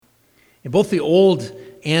In both the Old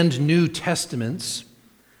and New Testaments,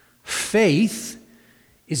 faith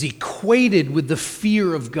is equated with the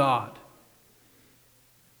fear of God.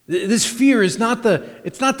 This fear is not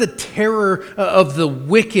the terror of the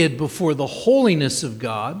wicked before the holiness of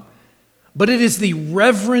God, but it is the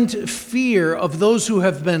reverent fear of those who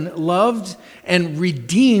have been loved and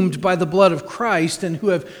redeemed by the blood of Christ and who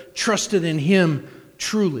have trusted in Him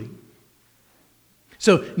truly.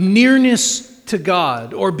 So nearness to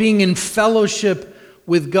God, or being in fellowship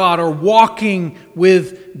with God, or walking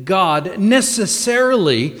with God,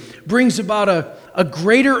 necessarily brings about a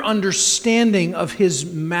greater understanding of His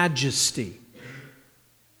majesty.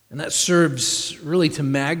 And that serves really to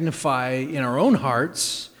magnify in our own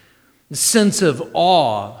hearts the sense of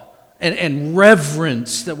awe and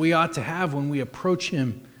reverence that we ought to have when we approach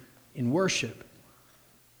Him in worship.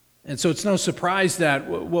 And so it's no surprise that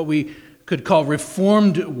what we could call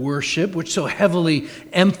Reformed worship, which so heavily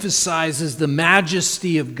emphasizes the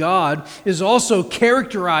majesty of God, is also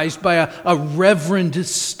characterized by a reverent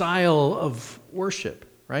style of worship,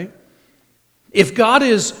 right? If God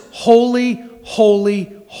is holy,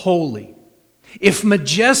 holy, holy, if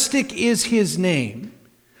majestic is His name,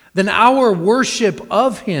 then our worship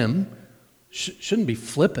of Him shouldn't be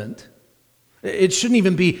flippant. It shouldn't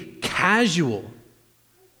even be casual.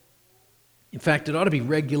 In fact, it ought to be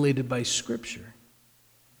regulated by Scripture.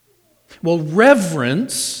 Well,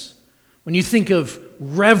 reverence, when you think of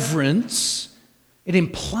reverence, it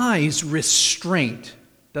implies restraint,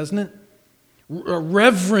 doesn't it?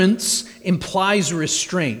 Reverence implies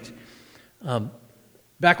restraint.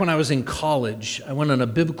 Back when I was in college, I went on a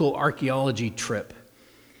biblical archaeology trip.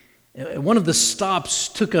 One of the stops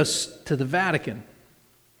took us to the Vatican.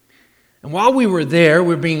 And while we were there,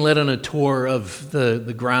 we were being led on a tour of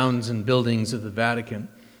the grounds and buildings of the Vatican.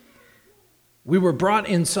 We were brought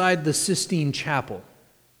inside the Sistine Chapel.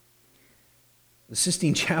 The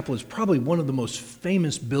Sistine Chapel is probably one of the most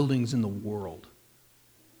famous buildings in the world.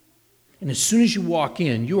 And as soon as you walk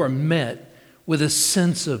in, you are met with a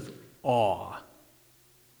sense of awe.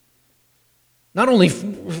 Not only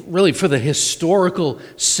really for the historical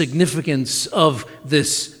significance of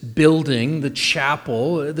this building, the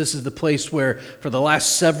chapel. This is the place where for the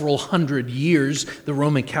last several hundred years the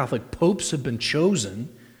Roman Catholic popes have been chosen.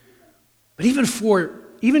 But even for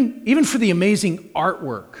the amazing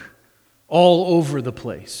artwork all over the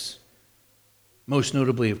place. Most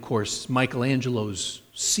notably, of course, Michelangelo's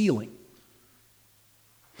ceiling.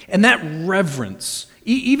 And that reverence,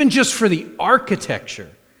 even just for the architecture,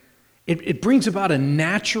 it brings about a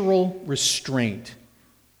natural restraint.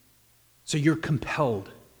 So you're compelled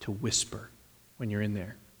to whisper when you're in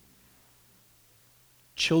there.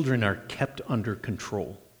 Children are kept under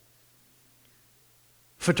control.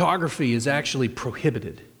 Photography is actually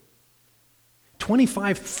prohibited.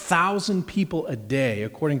 25,000 people a day,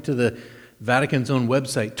 according to the Vatican's own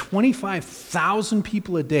website, 25,000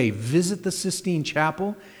 people a day visit the Sistine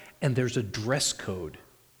Chapel, and there's a dress code.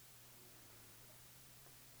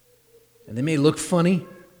 And they may look funny,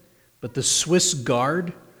 but the Swiss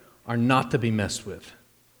Guard are not to be messed with.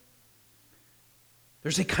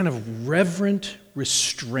 There's a kind of reverent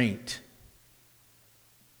restraint.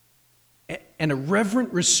 And a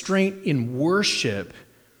reverent restraint in worship.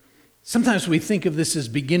 Sometimes we think of this as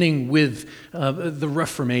beginning with the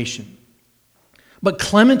Reformation. But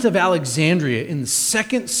Clement of Alexandria in the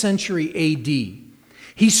 2nd century A.D.,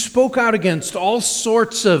 he spoke out against all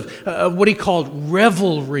sorts of what he called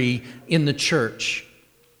revelry in the church.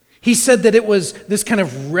 He said that it was this kind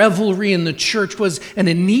of revelry in the church was an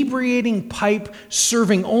inebriating pipe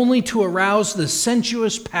serving only to arouse the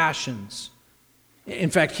sensuous passions.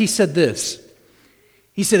 In fact, he said this.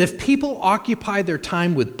 He said, if people occupy their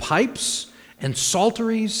time with pipes and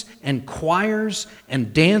psalteries and choirs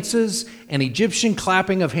and dances and Egyptian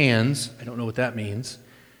clapping of hands, I don't know what that means,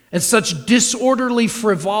 and such disorderly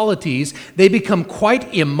frivolities, they become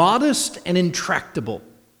quite immodest and intractable.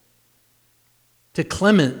 To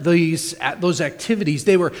Clement, those activities,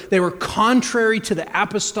 they were contrary to the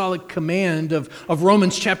apostolic command of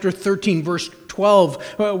Romans chapter 13, verse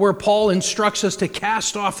 12, where Paul instructs us to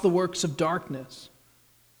cast off the works of darkness.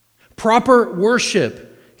 Proper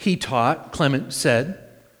worship, he taught, Clement said,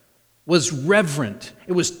 was reverent.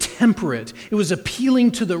 It was temperate. It was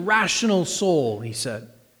appealing to the rational soul, he said.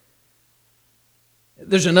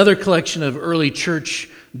 There's another collection of early church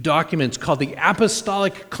documents called the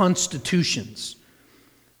Apostolic Constitutions.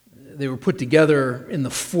 They were put together in the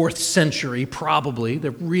 4th century, probably. They're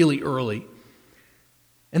really early.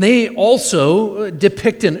 And they also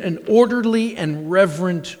depict an orderly and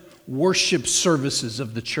reverent worship services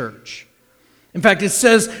of the church. In fact, it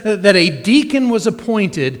says that a deacon was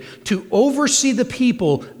appointed to oversee the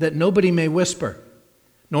people, that nobody may whisper,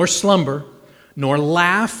 nor slumber, nor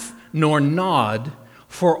laugh, nor nod,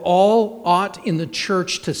 for all ought in the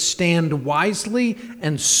church to stand wisely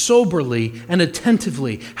and soberly and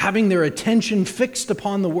attentively, having their attention fixed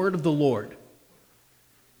upon the word of the Lord.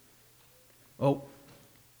 Oh,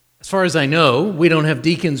 as far as I know, we don't have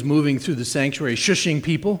deacons moving through the sanctuary shushing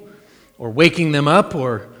people or waking them up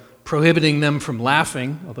or prohibiting them from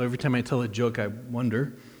laughing, although every time I tell a joke, I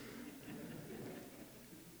wonder.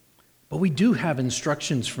 But we do have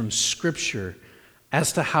instructions from Scripture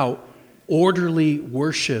as to how orderly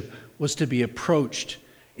worship was to be approached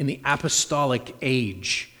in the apostolic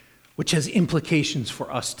age, which has implications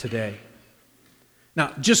for us today.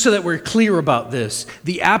 Now, just so that we're clear about this,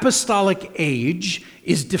 the apostolic age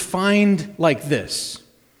is defined like this.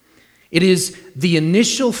 It is the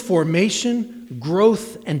initial formation,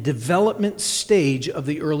 growth, and development stage of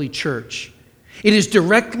the early church. It is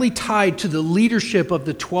directly tied to the leadership of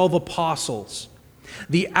the 12 apostles.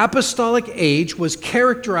 The apostolic age was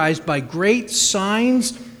characterized by great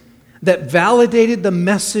signs that validated the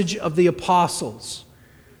message of the apostles.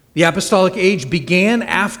 The apostolic age began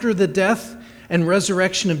after the death and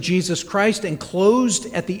resurrection of Jesus Christ and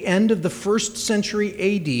closed at the end of the 1st century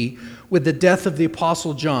A.D. with the death of the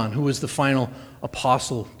apostle John, who was the final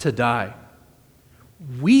apostle to die.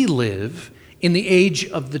 We live in the age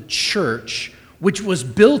of the church, which was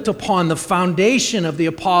built upon the foundation of the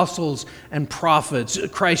apostles and prophets,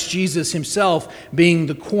 Christ Jesus himself being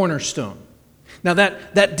the cornerstone. Now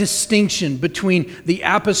that distinction between the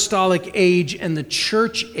apostolic age and the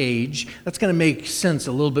church age, that's going to make sense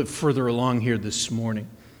a little bit further along here this morning.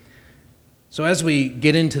 So as we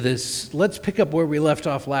get into this, let's pick up where we left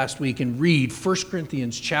off last week and read 1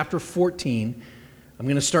 Corinthians chapter 14. I'm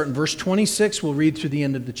going to start in verse 26. We'll read through the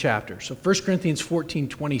end of the chapter. So 1 Corinthians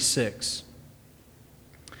 14:26.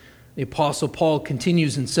 The Apostle Paul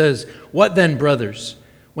continues and says, "What then, brothers?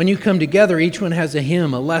 When you come together, each one has a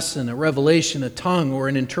hymn, a lesson, a revelation, a tongue, or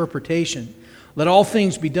an interpretation. Let all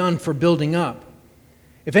things be done for building up.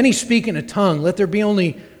 If any speak in a tongue, let there be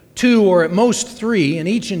only 2 or at most 3, and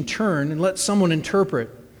each in turn, and let someone interpret.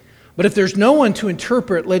 But if there's no one to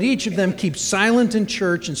interpret, let each of them keep silent in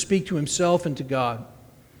church and speak to himself and to God.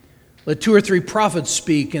 Let 2 or 3 prophets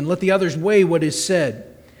speak, and let the others weigh what is said.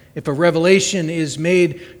 If a revelation is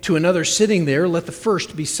made to another sitting there, let the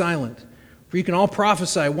first be silent. For you can all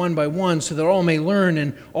prophesy one by one, so that all may learn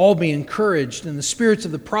and all be encouraged. And the spirits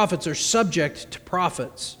of the prophets are subject to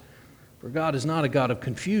prophets. For God is not a God of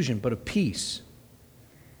confusion, but of peace.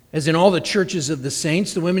 As in all the churches of the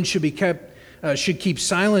saints, the women should keep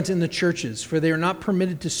silent in the churches, for they are not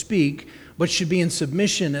permitted to speak, but should be in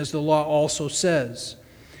submission, as the law also says.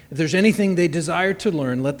 If there's anything they desire to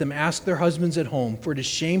learn, let them ask their husbands at home, for it is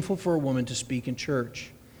shameful for a woman to speak in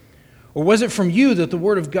church. Or was it from you that the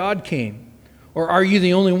word of God came? Or are you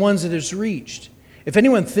the only ones that it has reached? If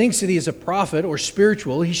anyone thinks that he is a prophet or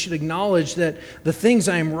spiritual, he should acknowledge that the things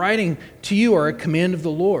I am writing to you are a command of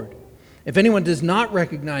the Lord. If anyone does not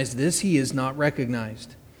recognize this, he is not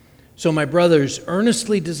recognized. So my brothers,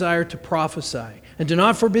 earnestly desire to prophesy, and do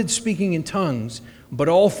not forbid speaking in tongues, but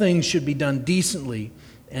all things should be done decently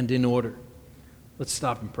and in order." Let's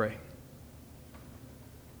stop and pray.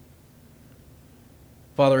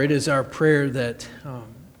 Father, it is our prayer that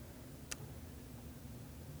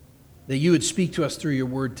you would speak to us through your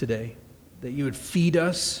word today, that you would feed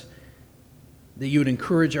us, that you would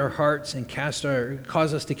encourage our hearts and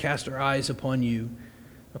cause us to cast our eyes upon you,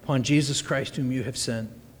 upon Jesus Christ whom you have sent.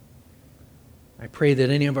 I pray that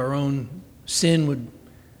any of our own sin would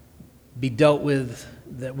be dealt with,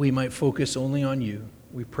 that we might focus only on you.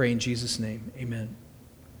 We pray in Jesus' name. Amen.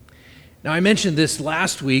 Now, I mentioned this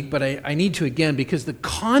last week, but I need to again, because the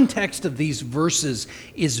context of these verses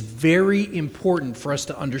is very important for us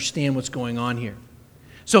to understand what's going on here.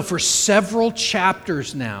 So for several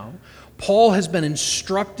chapters now, Paul has been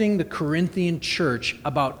instructing the Corinthian church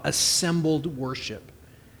about assembled worship.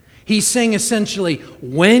 He's saying essentially,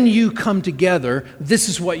 when you come together, this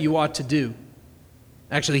is what you ought to do.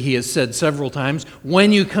 Actually, he has said several times,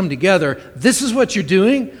 when you come together, this is what you're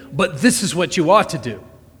doing, but this is what you ought to do.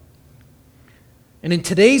 And in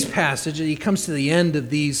today's passage, he comes to the end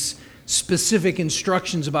of these specific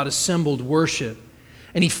instructions about assembled worship.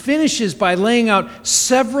 And he finishes by laying out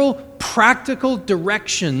several practical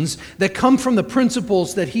directions that come from the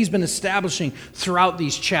principles that he's been establishing throughout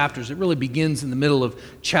these chapters. It really begins in the middle of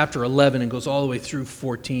chapter 11 and goes all the way through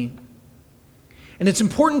 14. And it's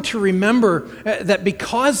important to remember that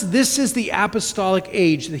because this is the apostolic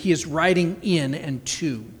age that he is writing in and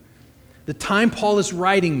to, the time Paul is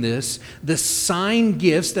writing this, the sign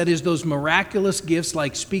gifts, that is, those miraculous gifts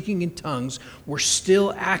like speaking in tongues, were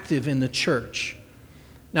still active in the church.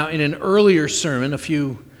 Now, in an earlier sermon, a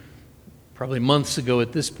few probably months ago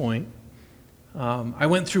at this point, I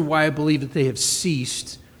went through why I believe that they have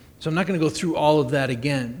ceased. So I'm not going to go through all of that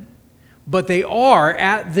again. But they are,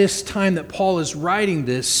 at this time that Paul is writing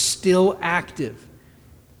this, still active.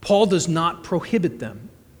 Paul does not prohibit them.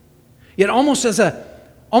 Yet almost as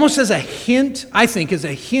a hint, I think, as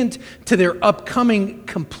a hint to their upcoming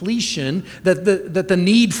completion, that the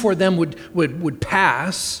need for them would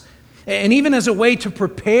pass, and even as a way to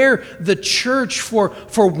prepare the church for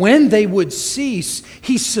when they would cease,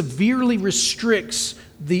 he severely restricts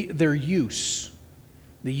their use.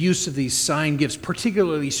 The use of these sign gifts,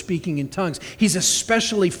 particularly speaking in tongues. He's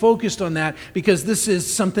especially focused on that because this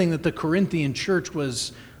is something that the Corinthian church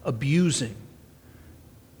was abusing.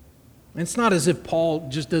 And it's not as if Paul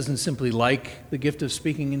just doesn't simply like the gift of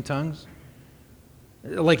speaking in tongues,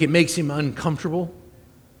 like it makes him uncomfortable.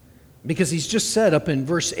 Because he's just said up in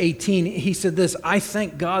verse 18, he said this, I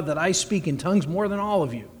thank God that I speak in tongues more than all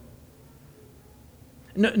of you.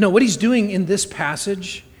 No, what he's doing in this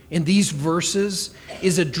passage, in these verses,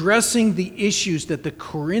 is addressing the issues that the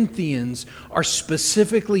Corinthians are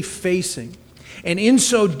specifically facing. And in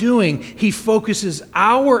so doing, he focuses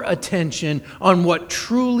our attention on what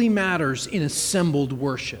truly matters in assembled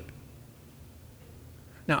worship.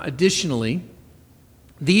 Now, additionally,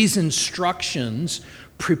 these instructions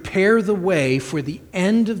prepare the way for the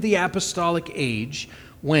end of the apostolic age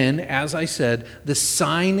when, as I said, the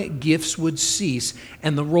sign gifts would cease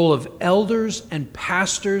and the role of elders and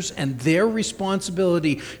pastors and their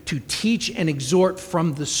responsibility to teach and exhort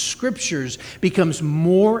from the Scriptures becomes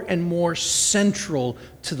more and more central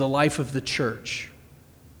to the life of the church.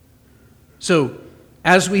 So,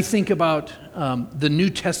 as we think about the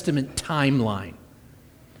New Testament timeline,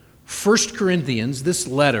 1 Corinthians, this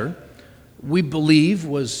letter, we believe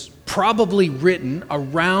was probably written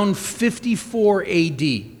around 54 AD,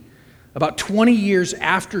 about 20 years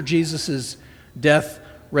after Jesus' death,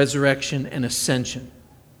 resurrection, and ascension.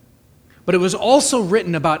 But it was also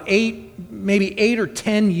written about maybe 8 or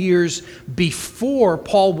 10 years before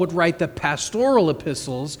Paul would write the pastoral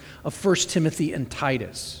epistles of 1 Timothy and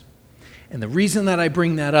Titus. And the reason that I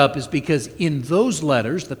bring that up is because in those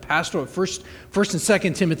letters, the pastoral, first and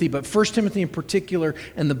 2 Timothy, but 1 Timothy in particular,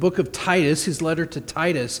 and the book of Titus, his letter to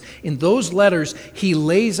Titus, in those letters, he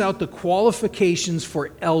lays out the qualifications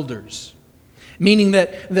for elders. Meaning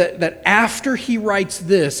that after he writes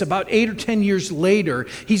this, about 8 or 10 years later,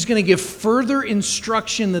 he's going to give further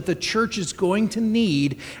instruction that the church is going to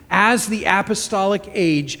need as the apostolic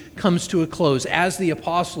age comes to a close, as the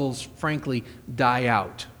apostles, frankly, die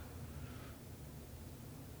out.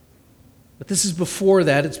 But this is before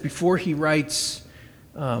that. It's before he writes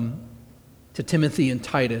to Timothy and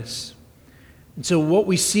Titus. And so what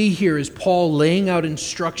we see here is Paul laying out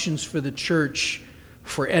instructions for the church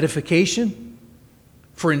for edification,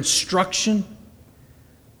 for instruction.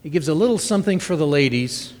 He gives a little something for the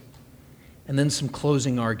ladies, and then some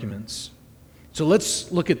closing arguments. So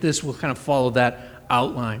let's look at this. We'll kind of follow that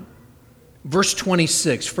outline. Verse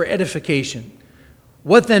 26, for edification.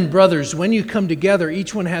 What then, brothers, when you come together,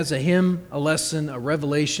 each one has a hymn, a lesson, a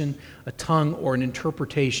revelation, a tongue, or an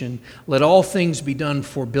interpretation. Let all things be done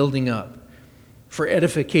for building up, for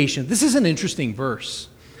edification. This is an interesting verse.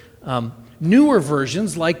 Newer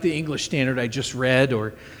versions, like the English Standard I just read,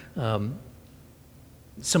 or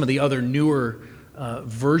some of the other newer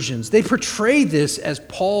versions, they portray this as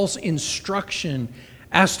Paul's instruction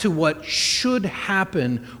as to what should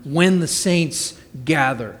happen when the saints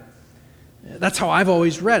gather. That's how I've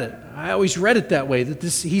always read it. I always read it that way, that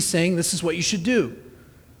he's saying this is what you should do.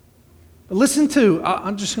 But listen to,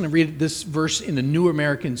 I'm just going to read this verse in the New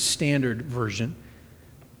American Standard Version.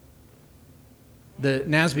 The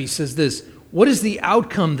NASB says this, what is the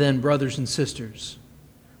outcome then, brothers and sisters?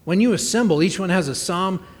 When you assemble, each one has a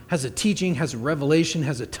psalm, has a teaching, has a revelation,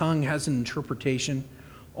 has a tongue, has an interpretation.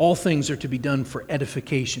 All things are to be done for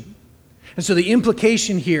edification. And so the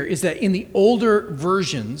implication here is that in the older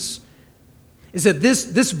versions, is that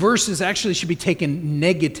this verse actually should be taken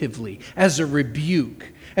negatively, as a rebuke,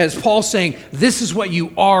 as Paul saying, this is what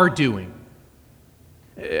you are doing.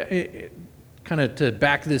 Kind of to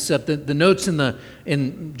back this up, the notes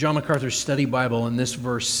in John MacArthur's study Bible in this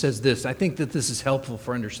verse says this. I think that this is helpful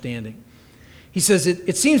for understanding. He says,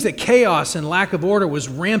 it seems that chaos and lack of order was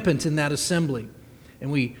rampant in that assembly. And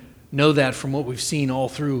we know that from what we've seen all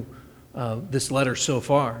through this letter so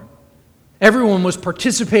far. Everyone was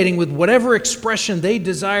participating with whatever expression they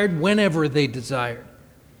desired whenever they desired.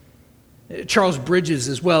 Charles Bridges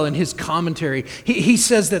as well, in his commentary, he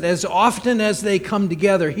says that as often as they come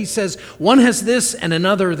together, he says one has this and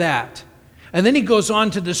another that. And then he goes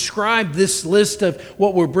on to describe this list of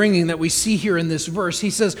what we're bringing that we see here in this verse. He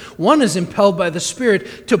says, one is impelled by the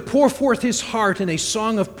Spirit to pour forth his heart in a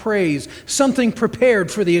song of praise, something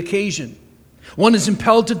prepared for the occasion. One is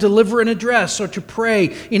impelled to deliver an address or to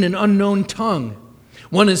pray in an unknown tongue.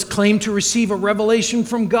 One is claimed to receive a revelation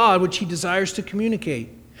from God which he desires to communicate.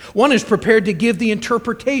 One is prepared to give the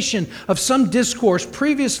interpretation of some discourse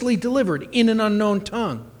previously delivered in an unknown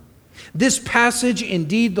tongue. This passage,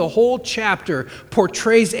 indeed the whole chapter,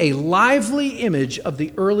 portrays a lively image of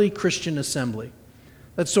the early Christian assembly.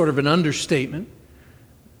 That's sort of an understatement.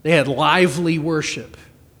 They had lively worship.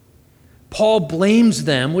 Paul blames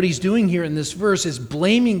them. What he's doing here in this verse is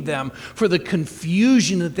blaming them for the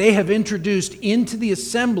confusion that they have introduced into the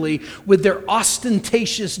assembly with their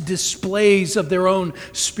ostentatious displays of their own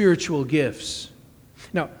spiritual gifts.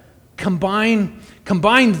 Now, combine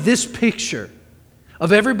this picture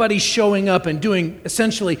of everybody showing up and doing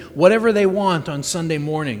essentially whatever they want on Sunday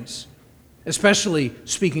mornings, especially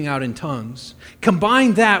speaking out in tongues.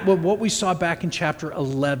 Combine that with what we saw back in chapter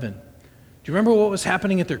 11. Do you remember what was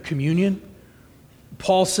happening at their communion?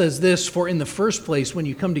 Paul says this, for in the first place, when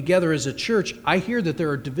you come together as a church, I hear that there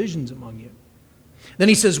are divisions among you. Then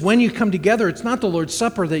he says, when you come together, it's not the Lord's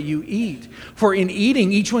Supper that you eat. For in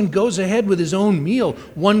eating, each one goes ahead with his own meal.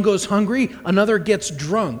 One goes hungry, another gets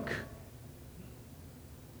drunk.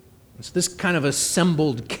 It's this kind of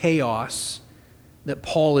assembled chaos that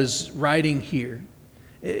Paul is writing here.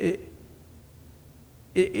 It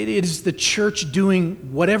is the church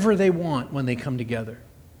doing whatever they want when they come together.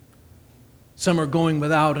 Some are going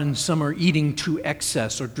without, and some are eating to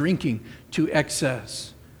excess or drinking to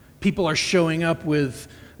excess. People are showing up with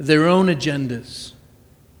their own agendas.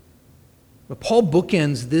 But Paul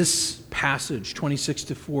bookends this passage, 26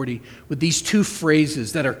 to 40, with these two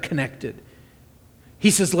phrases that are connected.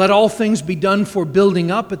 He says, let all things be done for building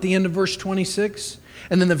up at the end of verse 26.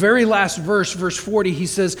 And then the very last verse, verse 40, he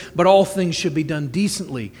says, but all things should be done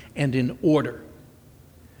decently and in order.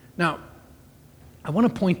 Now, I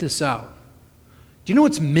want to point this out. Do you know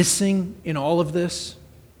what's missing in all of this?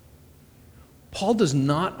 Paul does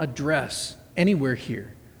not address anywhere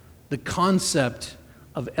here the concept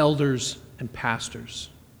of elders and pastors.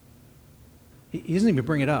 He doesn't even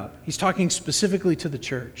bring it up. He's talking specifically to the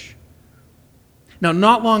church. Now,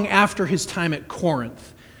 not long after his time at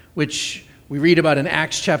Corinth, which we read about in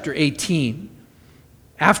Acts chapter 18,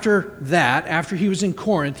 after that, after he was in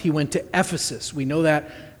Corinth, he went to Ephesus. We know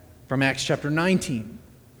that from Acts chapter 19.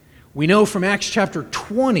 We know from Acts chapter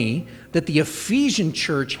 20 that the Ephesian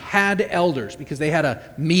church had elders because they had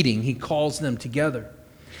a meeting. He calls them together.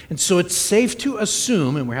 And so it's safe to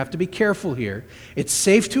assume, and we have to be careful here, it's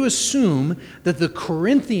safe to assume that the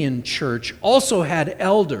Corinthian church also had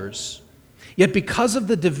elders. Yet because of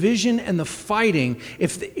the division and the fighting,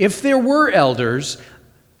 if there were elders,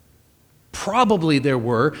 probably there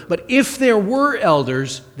were, but if there were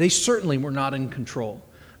elders, they certainly were not in control.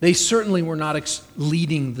 They certainly were not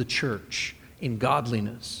leading the church in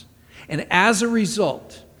godliness. And as a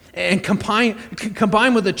result, and combined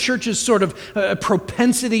with the church's sort of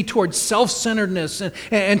propensity towards self-centeredness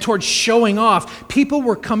and towards showing off, people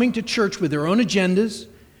were coming to church with their own agendas,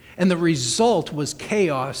 and the result was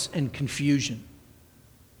chaos and confusion.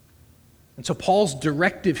 And so Paul's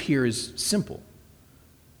directive here is simple.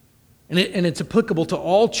 And it's applicable to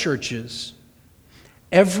all churches.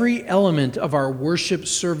 Every element of our worship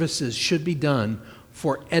services should be done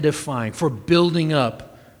for edifying, for building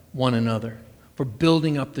up one another, for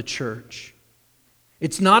building up the church.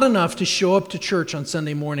 It's not enough to show up to church on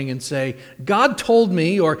Sunday morning and say, God told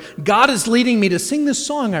me, or God is leading me to sing this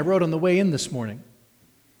song I wrote on the way in this morning.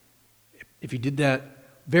 If you did that,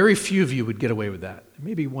 very few of you would get away with that.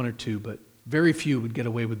 Maybe one or two, but very few would get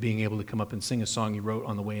away with being able to come up and sing a song you wrote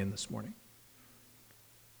on the way in this morning.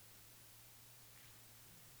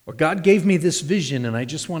 Or God gave me this vision and I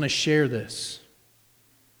just want to share this.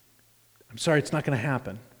 I'm sorry, it's not going to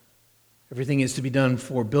happen. Everything is to be done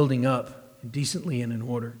for building up decently and in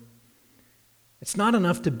order. It's not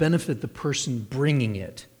enough to benefit the person bringing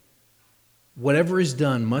it. Whatever is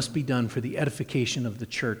done must be done for the edification of the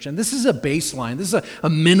church. And this is a baseline. This is a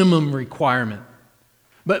minimum requirement.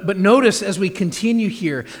 But notice as we continue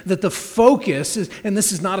here that the focus is, and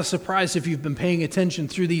this is not a surprise if you've been paying attention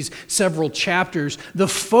through these several chapters, the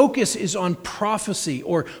focus is on prophecy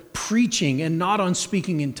or preaching and not on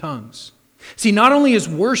speaking in tongues. See, not only is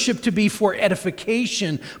worship to be for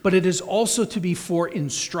edification, but it is also to be for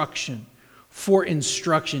instruction, for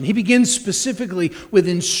instruction. He begins specifically with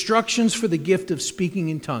instructions for the gift of speaking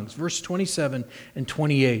in tongues. Verse 27 and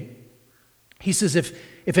 28. He says,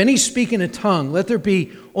 if any speak in a tongue, let there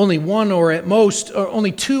be only one or at most, or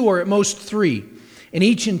only two or at most three, and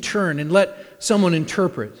each in turn, and let someone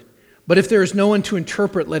interpret. But if there is no one to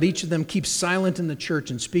interpret, let each of them keep silent in the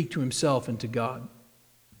church and speak to himself and to God.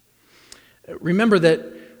 Remember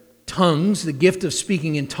that tongues, the gift of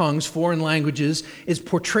speaking in tongues, foreign languages, is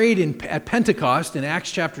portrayed at Pentecost in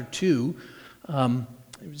Acts chapter 2,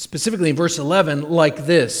 specifically in verse 11, like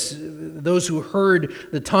this. Those who heard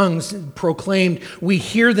the tongues proclaimed, "We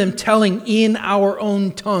hear them telling in our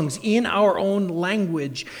own tongues, in our own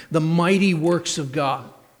language, the mighty works of God."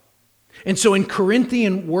 And so in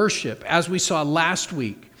Corinthian worship, as we saw last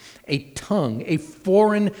week, a tongue, a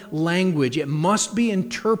foreign language, it must be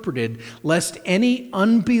interpreted lest any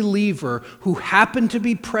unbeliever who happened to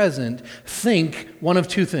be present think one of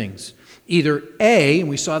two things. Either A, and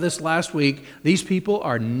we saw this last week, these people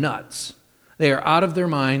are nuts. They are out of their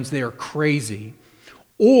minds. They are crazy.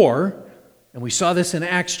 Or, and we saw this in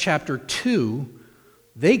Acts chapter 2,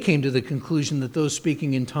 they came to the conclusion that those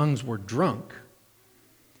speaking in tongues were drunk.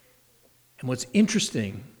 And what's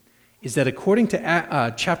interesting is that according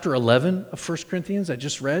to chapter 11 of 1 Corinthians I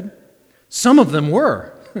just read, some of them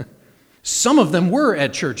were. Some of them were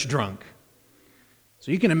at church drunk.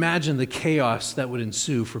 So you can imagine the chaos that would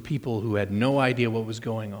ensue for people who had no idea what was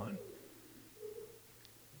going on.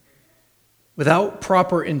 Without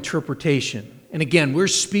proper interpretation, and again, we're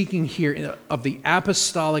speaking here of the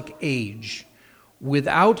apostolic age.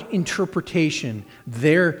 Without interpretation,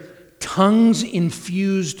 their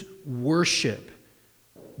tongues-infused worship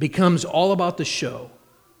becomes all about the show.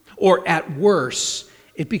 Or at worst,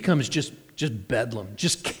 it becomes just bedlam,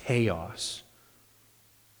 just chaos.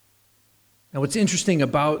 Now, what's interesting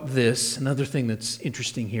about this, another thing that's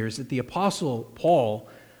interesting here, is that the Apostle Paul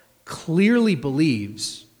clearly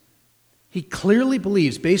believes,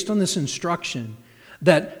 based on this instruction,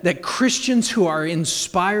 that Christians who are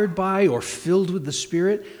inspired by or filled with the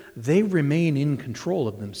Spirit, they remain in control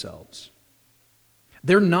of themselves.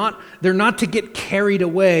 They're not to get carried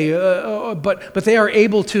away, but they are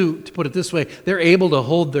able to put it this way, they're able to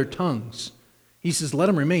hold their tongues. He says, let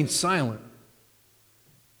them remain silent.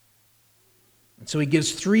 And so he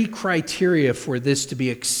gives three criteria for this to be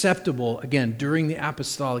acceptable, again, during the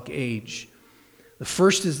apostolic age. The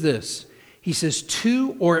first is this. He says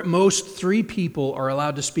 2 or at most 3 people are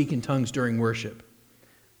allowed to speak in tongues during worship.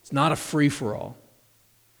 It's not a free-for-all.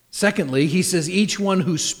 Secondly, he says each one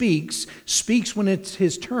who speaks when it's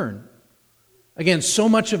his turn. Again, so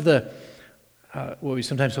much of the, what we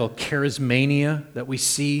sometimes call charismania that we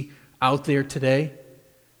see out there today,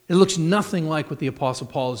 it looks nothing like what the Apostle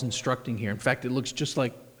Paul is instructing here. In fact, it looks just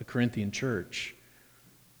like the Corinthian church.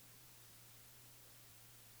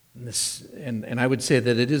 And I would say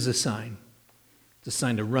that it is a sign. It's a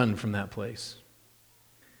sign to run from that place.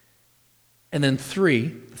 And then 3,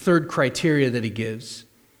 the third criteria that he gives,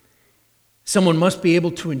 someone must be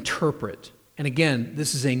able to interpret. And again,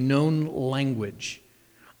 this is a known language.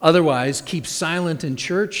 Otherwise, keep silent in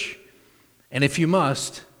church, and if you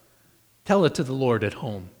must, tell it to the Lord at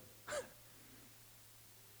home.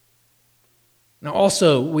 Now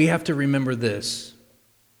also, we have to remember this.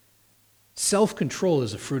 Self-control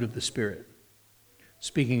is a fruit of the Spirit.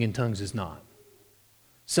 Speaking in tongues is not.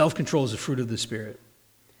 Self-control is a fruit of the Spirit.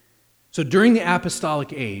 So during the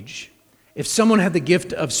apostolic age, if someone had the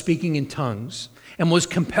gift of speaking in tongues and was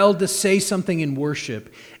compelled to say something in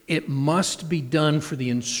worship, it must be done for the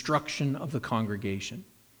instruction of the congregation.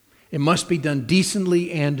 It must be done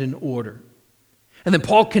decently and in order. And then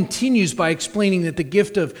Paul continues by explaining that the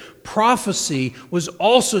gift of prophecy was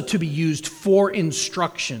also to be used for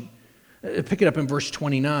instruction. Pick it up in verse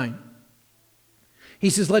 29.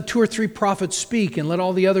 He says, "Let 2 or 3 prophets speak, and let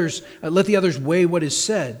the others weigh what is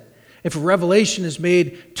said. If a revelation is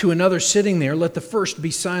made to another sitting there, let the first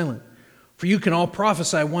be silent. For you can all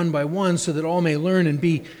prophesy one by one, so that all may learn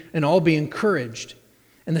and all be encouraged.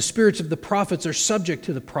 And the spirits of the prophets are subject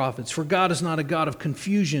to the prophets, for God is not a God of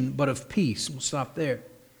confusion, but of peace." We'll stop there.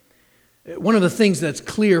 One of the things that's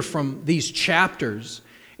clear from these chapters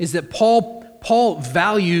is that Paul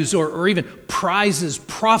values or even prizes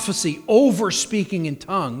prophecy over speaking in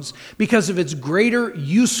tongues because of its greater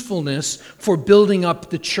usefulness for building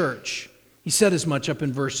up the church. He said as much up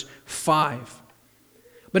in verse 5.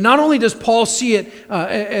 But not only does Paul see it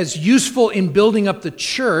as useful in building up the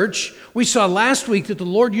church, we saw last week that the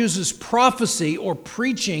Lord uses prophecy or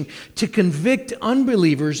preaching to convict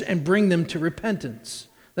unbelievers and bring them to repentance.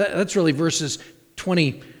 That's really verses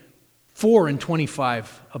 24 and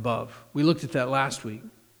 25 above. We looked at that last week.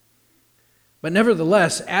 But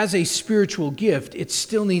nevertheless, as a spiritual gift, it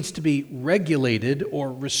still needs to be regulated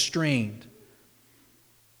or restrained.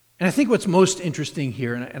 And I think what's most interesting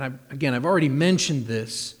here, I've already mentioned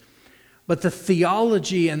this, but the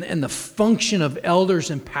theology and the function of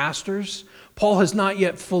elders and pastors, Paul has not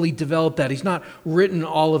yet fully developed that. He's not written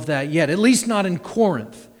all of that yet, at least not in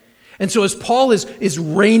Corinth. And so as Paul is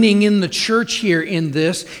reigning in the church here in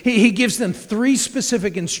this, he gives them three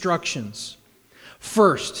specific instructions.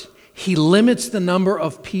 First, he limits the number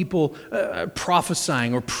of people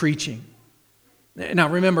prophesying or preaching. Now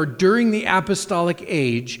remember, during the apostolic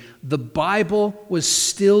age, the Bible was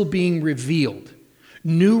still being revealed.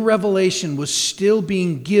 New revelation was still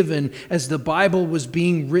being given as the Bible was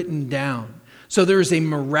being written down. So there is a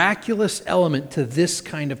miraculous element to this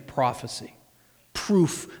kind of prophecy.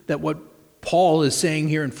 Proof that what Paul is saying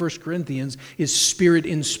here in 1 Corinthians is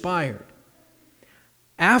Spirit-inspired.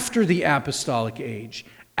 After the apostolic age,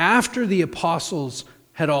 after the apostles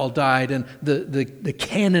had all died and the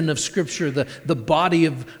canon of Scripture, the body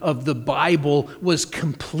of the Bible was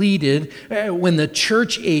completed, when the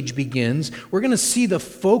church age begins, we're going to see the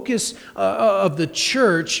focus of the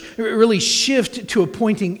church really shift to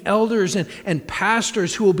appointing elders and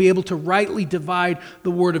pastors who will be able to rightly divide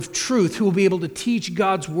the word of truth, who will be able to teach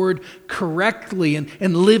God's word correctly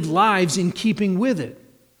and live lives in keeping with it.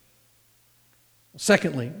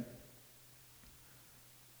 Secondly,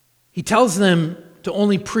 he tells them to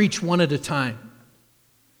only preach one at a time.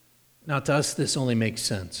 Now, to us, this only makes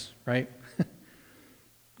sense, right?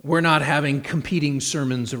 We're not having competing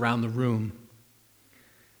sermons around the room.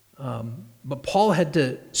 But Paul had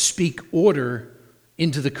to speak order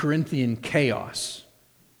into the Corinthian chaos.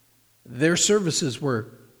 Their services were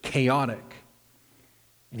chaotic,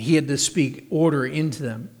 and he had to speak order into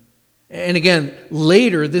them. And again,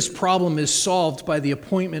 later, this problem is solved by the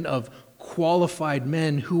appointment of qualified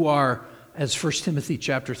men who are, as 1 Timothy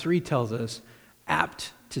chapter 3 tells us,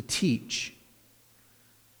 apt to teach.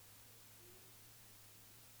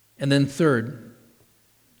 And then third,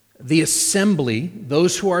 the assembly,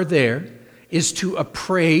 those who are there, is to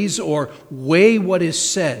appraise or weigh what is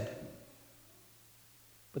said.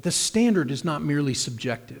 But the standard is not merely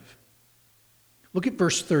subjective. Look at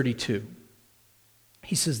verse 32.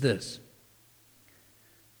 He says this.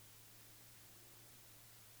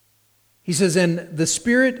 He says, and the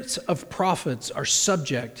spirits of prophets are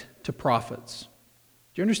subject to prophets.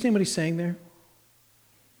 Do you understand what he's saying there?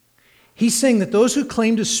 He's saying that those who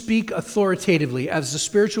claim to speak authoritatively as the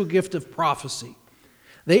spiritual gift of prophecy,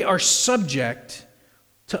 they are subject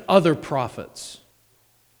to other prophets,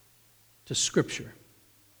 to Scripture.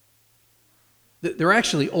 There are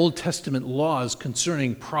actually Old Testament laws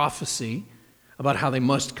concerning prophecy about how they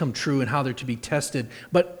must come true and how they're to be tested.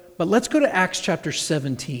 But let's go to Acts chapter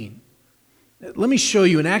 17. Let me show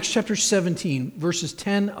you in Acts chapter 17, verses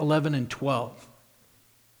 10, 11, and 12.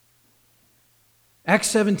 Acts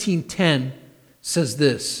 17:10 says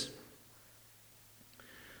this.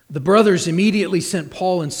 The brothers immediately sent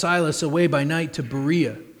Paul and Silas away by night to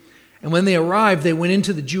Berea. And when they arrived, they went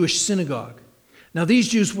into the Jewish synagogue. Now these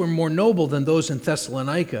Jews were more noble than those in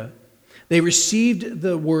Thessalonica. They received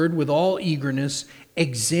the word with all eagerness,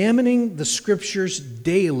 examining the Scriptures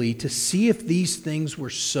daily to see if these things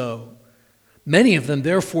were so. Many of them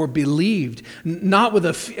therefore believed, not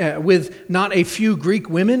with not a few Greek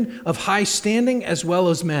women of high standing as well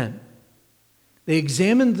as men. They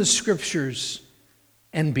examined the Scriptures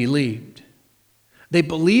and believed. They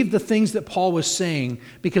believed the things that Paul was saying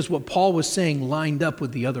because what Paul was saying lined up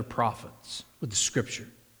with the other prophets, with the Scripture.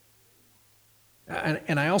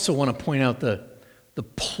 And I also want to point out the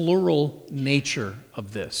plural nature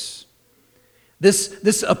of this.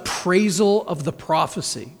 This appraisal of the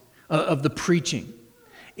prophecy, of the preaching.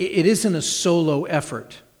 It isn't a solo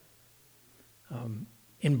effort.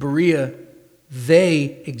 In Berea,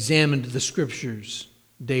 they examined the Scriptures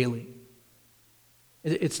daily.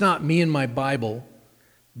 It's not me and my Bible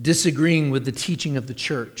disagreeing with the teaching of the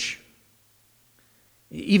church.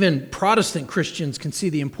 Even Protestant Christians can see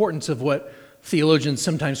the importance of what theologians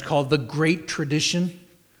sometimes call the great tradition,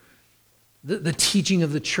 the teaching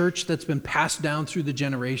of the church that's been passed down through the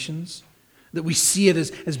generations. That we see it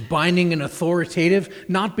as binding and authoritative,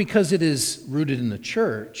 not because it is rooted in the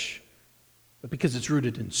church, but because it's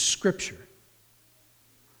rooted in Scripture.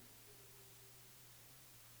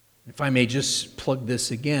 If I may just plug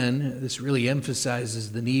this again, this really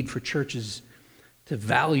emphasizes the need for churches to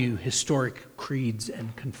value historic creeds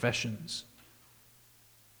and confessions.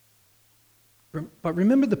 But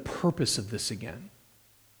remember the purpose of this again.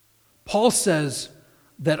 Paul says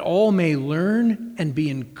that all may learn and be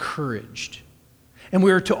encouraged. And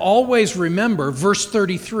we are to always remember verse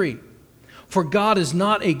 33. For God is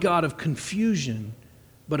not a God of confusion,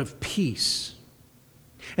 but of peace.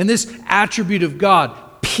 And this attribute of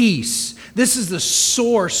God, peace, this is the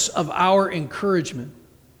source of our encouragement.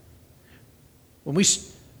 When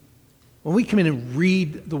we come in and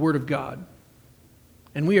read the Word of God,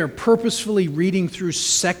 and we are purposefully reading through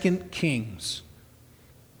 2 Kings,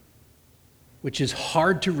 which is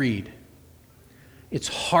hard to read, it's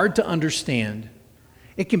hard to understand,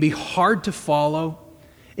 it can be hard to follow,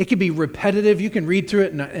 it can be repetitive. You can read through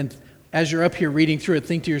it, and as you're up here reading through it,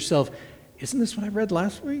 think to yourself, isn't this what I read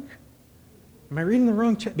last week? Am I reading the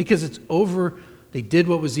wrong chapter? Because it's over, they did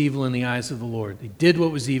what was evil in the eyes of the Lord. They did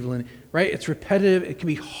what was evil, right? It's repetitive. It can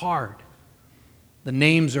be hard. The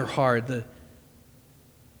names are hard. But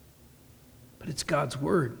it's God's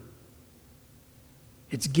Word.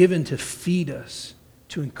 It's given to feed us,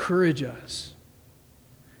 to encourage us.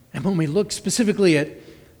 And when we look specifically at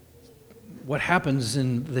what happens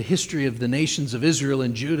in the history of the nations of Israel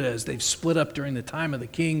and Judah as they've split up during the time of the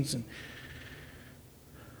kings, and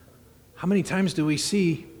how many times do we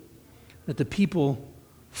see that the people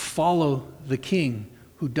follow the king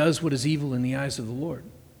who does what is evil in the eyes of the Lord?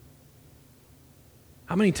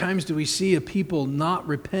 How many times do we see a people not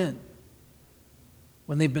repent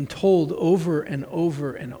when they've been told over and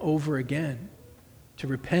over and over again to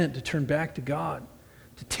repent, to turn back to God,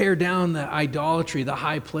 to tear down the idolatry, the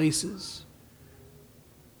high places?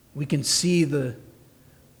 We can see the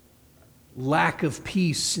lack of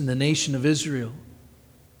peace in the nation of Israel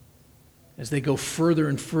as they go further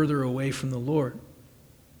and further away from the Lord.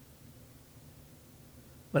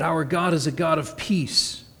 But our God is a God of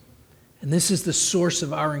peace. And this is the source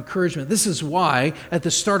of our encouragement. This is why, at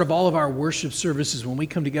the start of all of our worship services, when we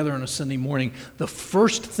come together on a Sunday morning, the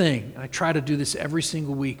first thing, and I try to do this every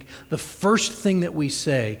single week, the first thing that we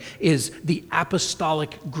say is the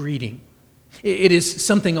apostolic greeting. It is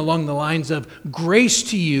something along the lines of grace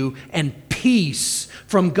to you and peace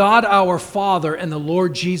from God our Father and the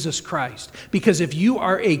Lord Jesus Christ. Because if you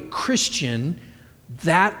are a Christian,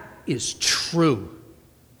 that is true.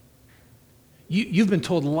 You've been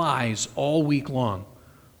told lies all week long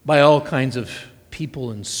by all kinds of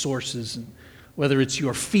people and sources, and whether it's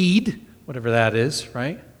your feed, whatever that is,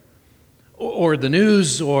 right? Or the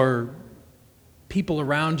news, or people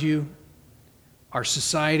around you. Our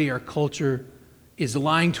society, our culture is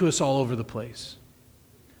lying to us all over the place.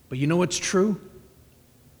 But you know what's true?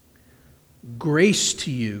 Grace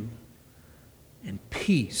to you and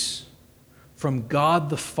peace from God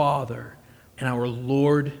the Father and our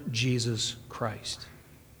Lord Jesus Christ.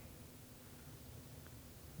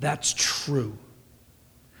 That's true.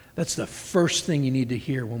 That's the first thing you need to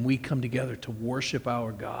hear when we come together to worship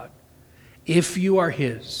our God. If you are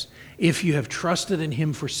His, if you have trusted in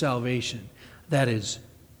Him for salvation, that is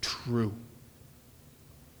true.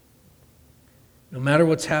 No matter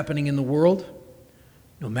what's happening in the world,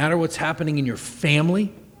 no matter what's happening in your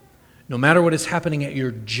family, no matter what is happening at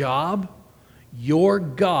your job, your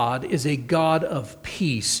God is a God of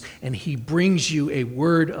peace, and He brings you a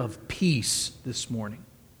word of peace this morning.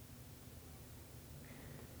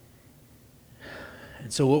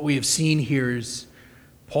 And so what we have seen here is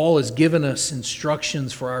Paul has given us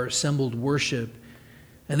instructions for our assembled worship,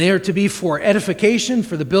 and they are to be for edification,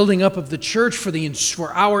 for the building up of the church,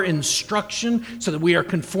 for our instruction, so that we are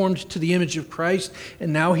conformed to the image of Christ.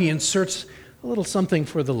 And now he inserts a little something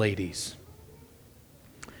for the ladies.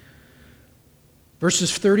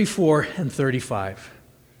 Verses 34 and 35.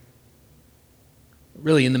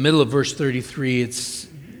 Really, in the middle of verse 33,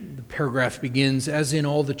 the paragraph begins, as in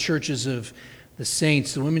all the churches of the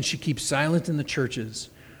saints, the women should keep silent in the churches,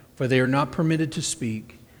 for they are not permitted to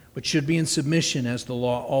speak, but should be in submission, as the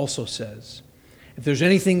law also says. If there's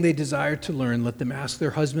anything they desire to learn, let them ask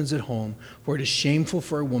their husbands at home, for it is shameful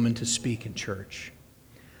for a woman to speak in church.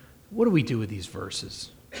 What do we do with these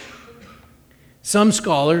verses? Some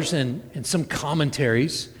scholars and some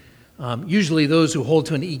commentaries, usually those who hold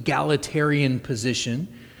to an egalitarian position,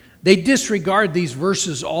 they disregard these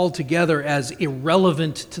verses altogether as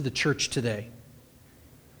irrelevant to the church today.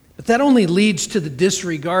 But that only leads to the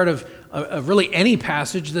disregard of really any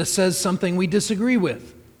passage that says something we disagree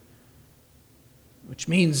with, which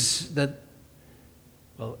means that,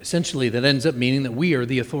 well, essentially that ends up meaning that we are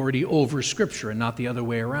the authority over Scripture and not the other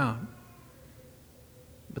way around.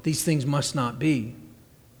 But these things must not be.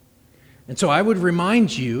 And so I would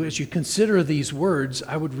remind you, as you consider these words,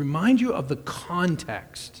 I would remind you of the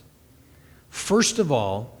context. First of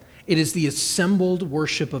all, it is the assembled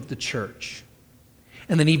worship of the church.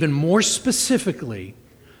 And then even more specifically,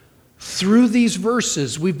 through these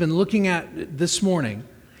verses we've been looking at this morning,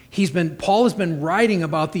 Paul has been writing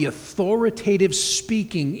about the authoritative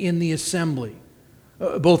speaking in the assembly,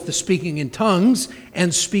 both the speaking in tongues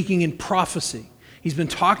and speaking in prophecy. He's been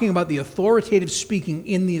talking about the authoritative speaking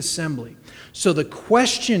in the assembly. So the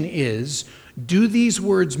question is, do these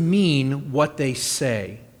words mean what they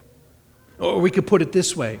say? Or we could put it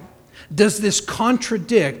this way: does this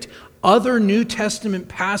contradict other New Testament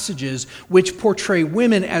passages which portray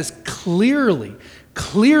women as clearly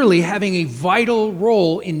having a vital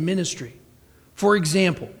role in ministry? For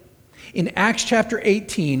example, in Acts chapter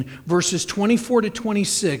 18, verses 24 to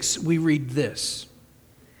 26, we read this.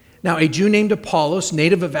 Now, a Jew named Apollos,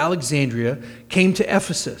 native of Alexandria, came to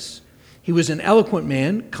Ephesus. He was an eloquent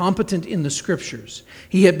man, competent in the Scriptures.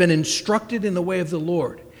 He had been instructed in the way of the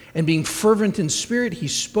Lord, and being fervent in spirit, he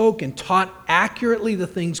spoke and taught accurately the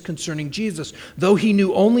things concerning Jesus, though he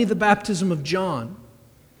knew only the baptism of John.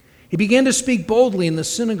 He began to speak boldly in the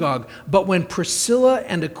synagogue, but when Priscilla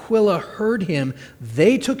and Aquila heard him,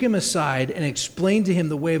 they took him aside and explained to him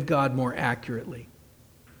the way of God more accurately.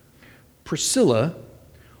 Priscilla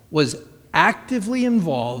was actively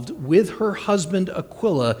involved with her husband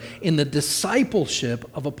Aquila in the discipleship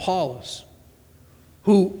of Apollos,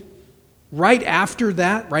 who right after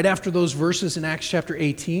those verses in Acts chapter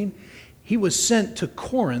 18, he was sent to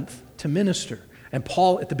Corinth to minister. And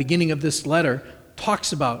Paul, at the beginning of this letter,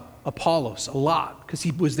 talks about Apollos a lot because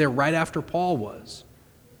he was there right after Paul was.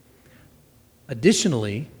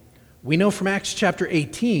 Additionally, we know from Acts chapter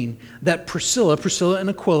 18 that Priscilla and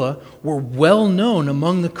Aquila were well known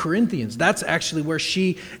among the Corinthians. That's actually where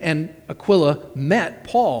she and Aquila met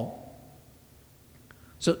Paul.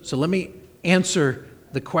 So let me answer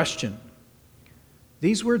the question.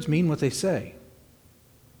 These words mean what they say.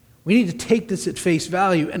 We need to take this at face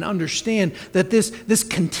value and understand that this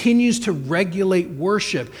continues to regulate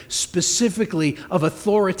worship, specifically of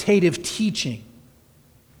authoritative teaching.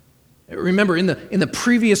 Remember, in the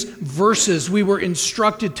previous verses, we were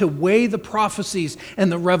instructed to weigh the prophecies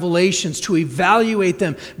and the revelations, to evaluate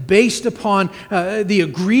them based upon the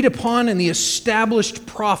agreed upon and the established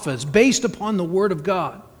prophets, based upon the Word of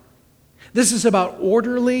God. This is about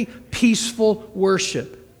orderly, peaceful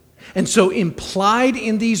worship. And so implied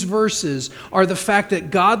in these verses are the fact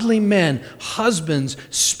that godly men, husbands,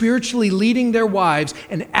 spiritually leading their wives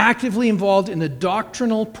and actively involved in the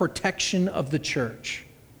doctrinal protection of the church.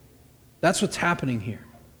 That's what's happening here.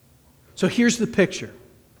 So here's the picture.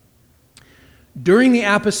 During the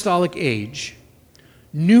apostolic age,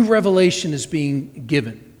 new revelation is being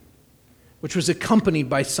given, which was accompanied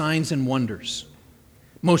by signs and wonders,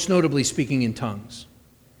 most notably speaking in tongues.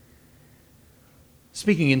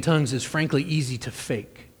 Speaking in tongues is frankly easy to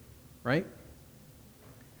fake, right?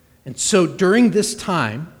 And so during this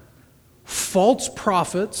time, false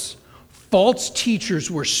prophets, false teachers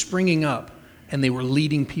were springing up, and they were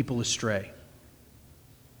leading people astray.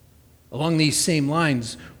 Along these same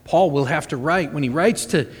lines, Paul will have to write, when he writes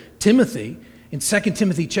to Timothy, in 2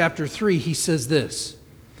 Timothy chapter 3, he says this.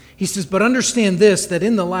 He says, "But understand this, that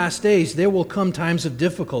in the last days there will come times of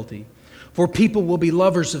difficulty. For people will be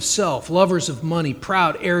lovers of self, lovers of money,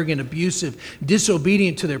 proud, arrogant, abusive,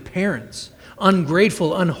 disobedient to their parents,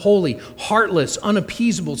 ungrateful, unholy, heartless,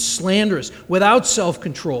 unappeasable, slanderous, without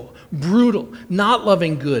self-control, brutal, not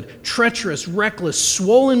loving good, treacherous, reckless,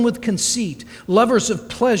 swollen with conceit, lovers of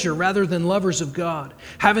pleasure rather than lovers of God,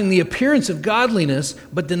 having the appearance of godliness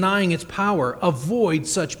but denying its power. Avoid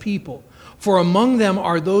such people. For among them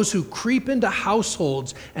are those who creep into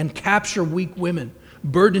households and capture weak women,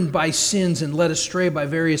 burdened by sins and led astray by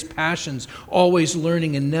various passions, always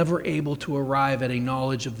learning and never able to arrive at a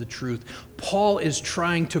knowledge of the truth." Paul is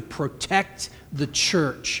trying to protect the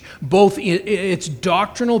church, both its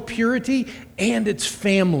doctrinal purity and its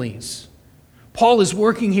families. Paul is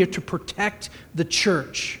working here to protect the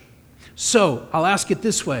church. So, I'll ask it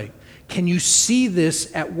this way. Can you see this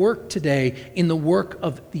at work today in the work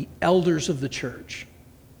of the elders of the church?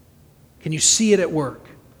 Can you see it at work?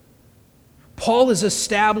 Paul is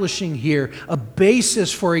establishing here a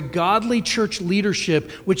basis for a godly church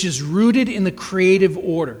leadership which is rooted in the creative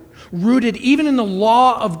order, rooted even in the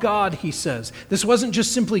law of God, he says. This wasn't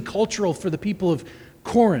just simply cultural for the people of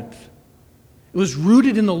Corinth. It was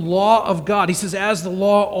rooted in the law of God. He says, as the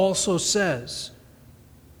law also says.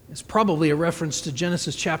 It's probably a reference to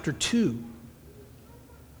Genesis chapter 2.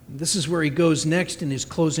 This is where he goes next in his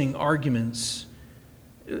closing arguments.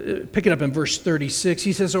 Pick it up in verse 36.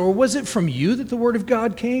 He says, "Or was it from you that the word of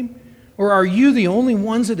God came? Or are you the only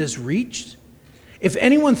ones it has reached? If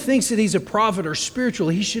anyone thinks that he's a prophet or spiritual,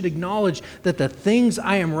 he should acknowledge that the things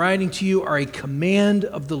I am writing to you are a command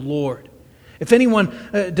of the Lord. If anyone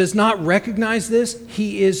does not recognize this,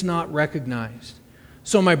 he is not recognized."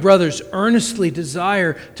 So, my brothers, earnestly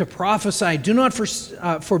desire to prophesy. Do not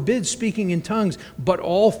forbid speaking in tongues, but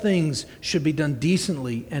all things should be done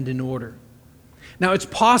decently and in order. Now, it's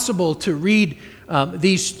possible to read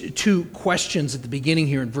these two questions at the beginning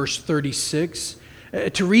here in verse 36,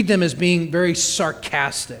 to read them as being very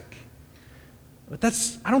sarcastic. But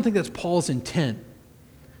I don't think that's Paul's intent.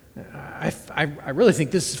 I really think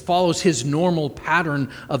this follows his normal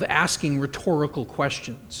pattern of asking rhetorical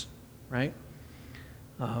questions, right?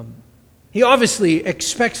 He obviously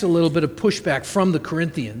expects a little bit of pushback from the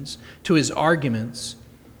Corinthians to his arguments,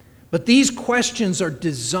 but these questions are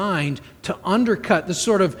designed to undercut the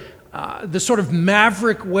sort of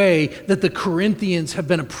maverick way that the Corinthians have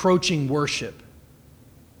been approaching worship.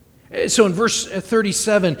 So in verse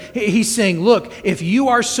 37, he's saying, look, if you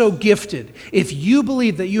are so gifted, if you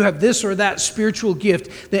believe that you have this or that spiritual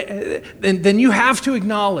gift, then you have to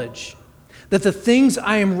acknowledge that the things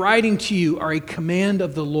I am writing to you are a command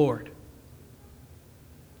of the Lord.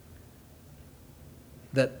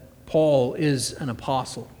 That Paul is an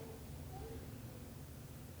apostle.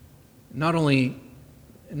 Not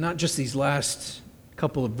just these last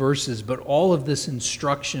couple of verses, but all of this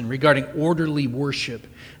instruction regarding orderly worship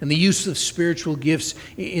and the use of spiritual gifts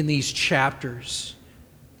in these chapters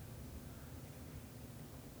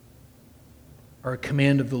are a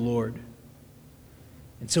command of the Lord.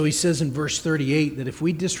 And so he says in verse 38 that if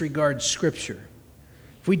we disregard Scripture,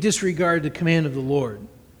 if we disregard the command of the Lord,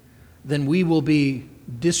 then we will be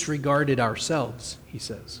disregarded ourselves, he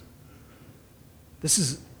says. This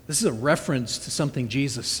is a reference to something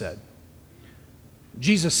Jesus said.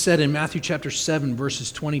 Jesus said in Matthew chapter 7,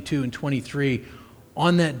 verses 22 and 23,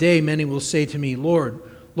 on that day many will say to me, Lord,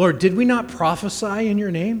 Lord, did we not prophesy in your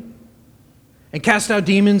name? And cast out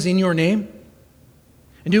demons in your name?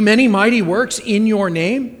 And do many mighty works in your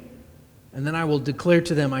name? And then I will declare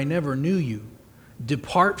to them, I never knew you.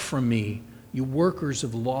 Depart from me, you workers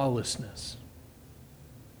of lawlessness.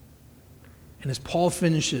 And as Paul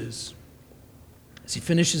finishes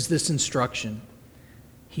this instruction,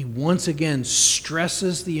 he once again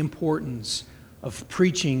stresses the importance of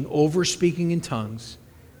preaching over speaking in tongues.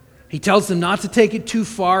 He tells them not to take it too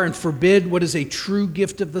far and forbid what is a true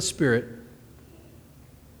gift of the Spirit.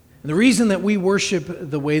 And the reason that we worship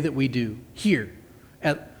the way that we do here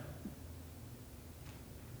at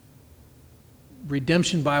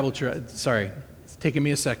Redemption Bible Church, it's taking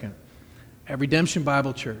me a second. At Redemption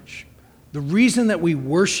Bible Church, the reason that we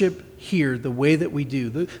worship here the way that we do,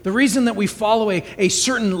 the reason that we follow a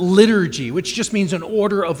certain liturgy, which just means an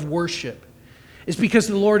order of worship, is because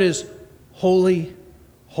the Lord is holy,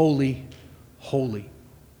 holy, holy.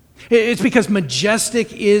 It's because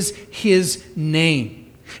majestic is His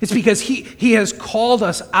name. It's because He has called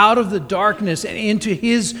us out of the darkness and into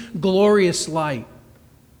His glorious light.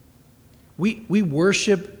 We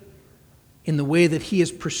worship in the way that He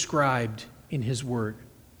has prescribed in His Word.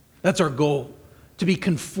 That's our goal, to be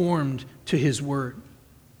conformed to His Word.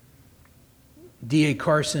 D.A.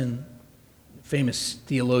 Carson, famous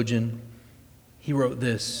theologian, he wrote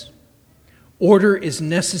this: order is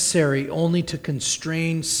necessary only to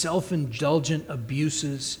constrain self-indulgent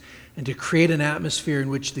abuses and to create an atmosphere in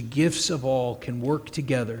which the gifts of all can work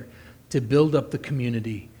together to build up the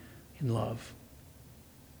community in love.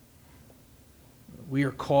 We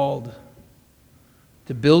are called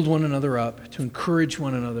to build one another up, to encourage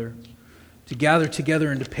one another, to gather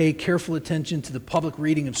together and to pay careful attention to the public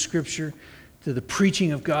reading of Scripture, to the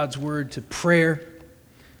preaching of God's Word, to prayer.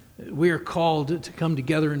 We are called to come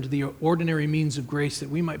together into the ordinary means of grace that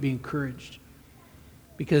we might be encouraged.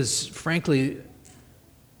 Because, frankly,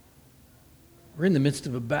 we're in the midst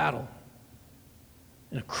of a battle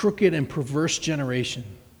in a crooked and perverse generation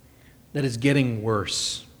that is getting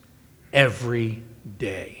worse every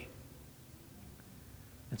day.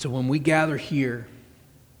 And so when we gather here,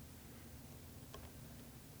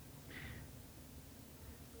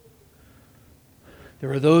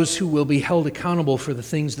 there are those who will be held accountable for the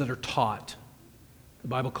things that are taught. The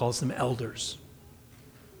Bible calls them elders.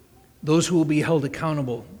 Those who will be held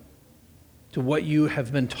accountable to what you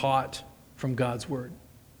have been taught from God's Word.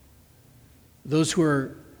 Those who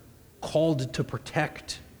are called to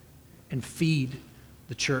protect and feed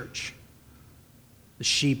the church, the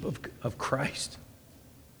sheep of Christ.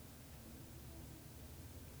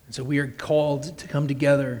 And so we are called to come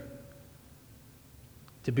together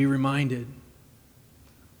to be reminded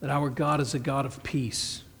that our God is a God of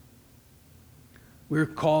peace. We're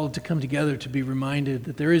called to come together to be reminded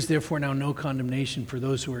that there is therefore now no condemnation for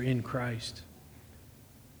those who are in Christ.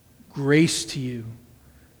 Grace to you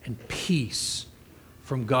and peace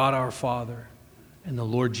from God our Father and the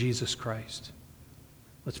Lord Jesus Christ.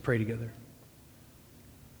 Let's pray together.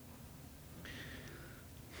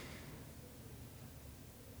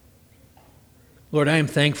 Lord, I am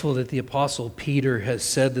thankful that the Apostle Peter has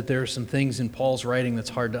said that there are some things in Paul's writing that's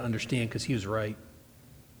hard to understand, because he was right.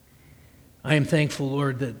 I am thankful,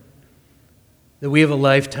 Lord, that we have a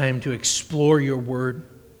lifetime to explore your word,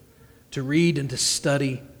 to read and to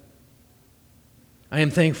study. I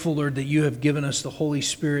am thankful, Lord, that you have given us the Holy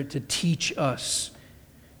Spirit to teach us,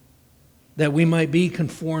 that we might be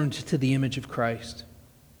conformed to the image of Christ.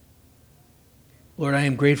 Lord, I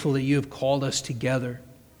am grateful that you have called us together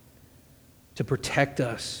to protect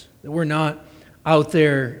us, that we're not out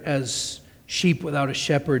there as sheep without a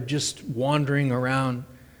shepherd, just wandering around,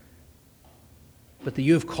 but that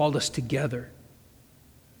you have called us together.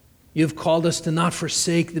 You have called us to not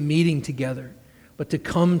forsake the meeting together, but to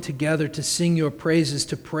come together to sing your praises,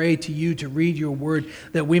 to pray to you, to read your word,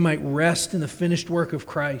 that we might rest in the finished work of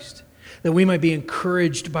Christ, that we might be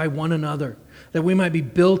encouraged by one another, that we might be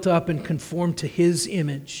built up and conformed to his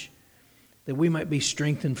image, that we might be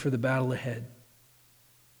strengthened for the battle ahead.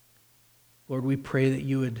 Lord, we pray that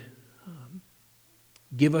you would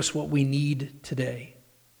give us what we need today,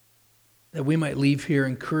 that we might leave here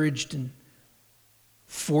encouraged and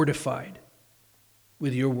fortified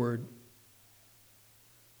with your word.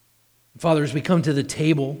 Father, as we come to the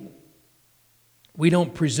table, we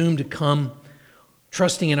don't presume to come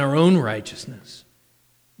trusting in our own righteousness,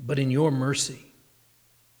 but in your mercy.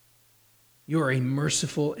 You are a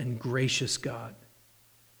merciful and gracious God.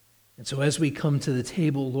 And so as we come to the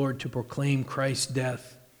table, Lord, to proclaim Christ's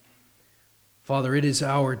death, Father, it is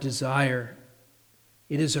our desire,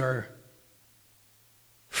 it is our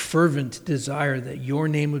fervent desire that your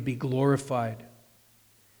name would be glorified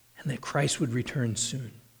and that Christ would return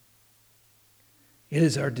soon. It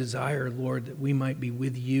is our desire, Lord, that we might be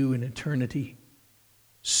with you in eternity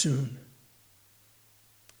soon.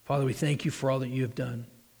 Father, we thank you for all that you have done.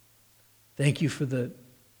 Thank you for the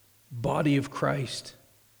body of Christ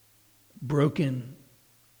broken,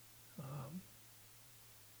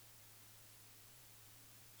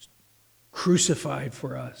 crucified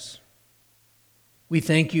for us. We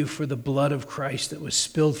thank you for the blood of Christ that was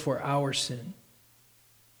spilled for our sin.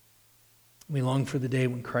 We long for the day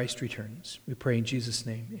when Christ returns. We pray in Jesus'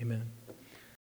 name, amen.